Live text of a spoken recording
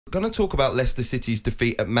Going to talk about Leicester City's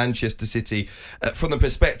defeat at Manchester City from the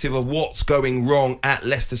perspective of what's going wrong at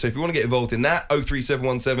Leicester. So if you want to get involved in that,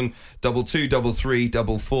 03717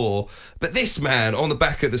 223344. But this man on the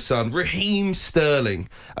back of the sun, Raheem Sterling,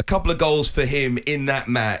 a couple of goals for him in that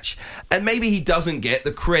match. And maybe he doesn't get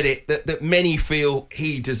the credit that many feel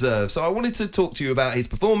he deserves. So I wanted to talk to you about his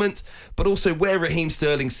performance, but also where Raheem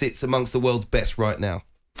Sterling sits amongst the world's best right now.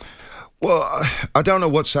 Well, I don't know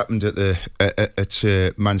what's happened at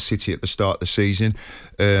Man City at the start of the season.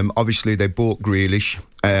 Obviously, they bought Grealish.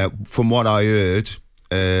 From what I heard,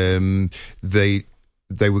 they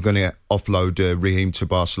were going to offload Raheem to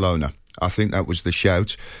Barcelona. I think that was the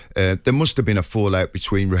shout. There must have been a fallout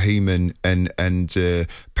between Raheem and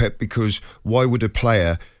Pep, because why would a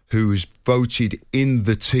player who was voted in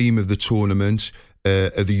the team of the tournament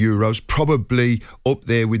of the Euros, probably up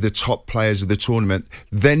there with the top players of the tournament,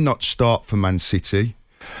 then not start for Man City?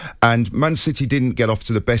 And Man City didn't get off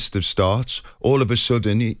to the best of starts. All of a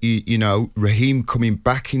sudden, you know, Raheem coming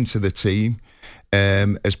back into the team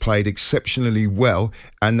has played exceptionally well,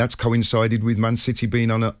 and that's coincided with Man City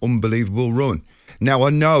being on an unbelievable run. Now,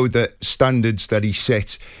 I know that standards that he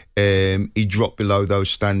set, he dropped below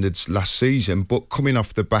those standards last season, but coming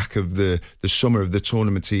off the back of the summer of the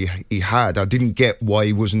tournament he had, I didn't get why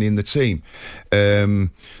he wasn't in the team.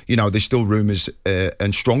 You know, there's still rumours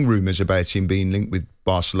and strong rumours about him being linked with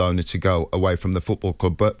Barcelona to go away from the football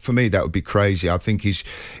club, but for me that would be crazy. I think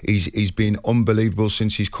he's been unbelievable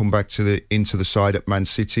since he's come back into the side at Man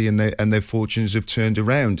City, and their fortunes have turned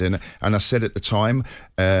around. And I said at the time,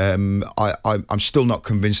 I'm still not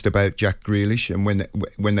convinced about Jack Grealish. And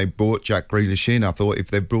when they brought Jack Grealish in, I thought if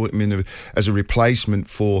they brought him in as a replacement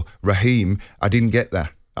for Raheem, I didn't get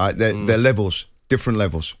that. They're levels, different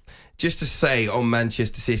levels. Just to say on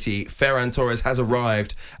Manchester City, Ferran Torres has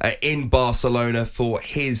arrived in Barcelona for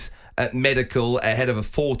his medical ahead of a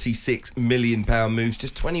 £46 million move.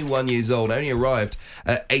 Just 21 years old, only arrived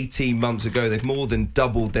 18 months ago. They've more than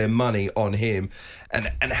doubled their money on him.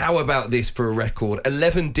 And how about this for a record?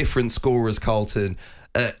 11 different scorers, Carlton,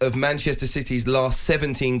 of Manchester City's last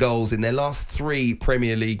 17 goals in their last 3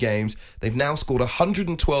 Premier League games. They've now scored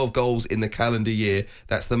 112 goals in the calendar year.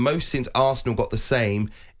 That's the most since Arsenal got the same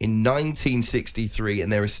in 1963,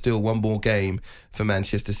 and there is still one more game for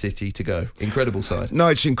Manchester City to go. Incredible side. No,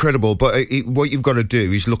 it's incredible, but what you've got to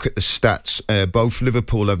do is look at the stats. Both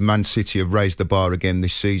Liverpool and Man City have raised the bar again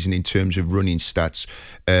this season in terms of running stats.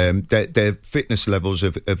 Their fitness levels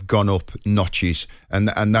have gone up notches, and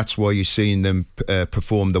that's why you're seeing them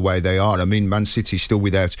perform the way they are. I mean, Man City still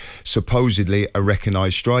without supposedly a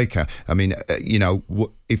recognised striker. I mean, you know,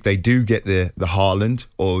 if they do get the Haaland,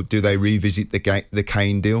 or do they revisit the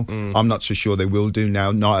Kane deal? I'm not so sure they will do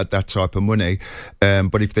now, not at that type of money.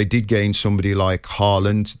 But if they did gain somebody like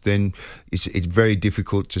Haaland, then it's very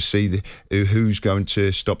difficult to see who's going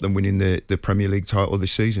to stop them winning the Premier League title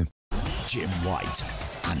this season. Jim White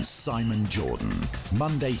and Simon Jordan,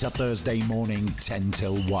 Monday to Thursday morning, 10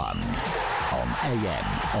 till 1. On AM,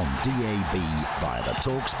 on DAB, via the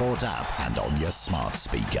talkSPORT app, and on your smart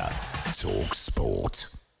speaker.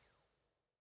 talkSPORT.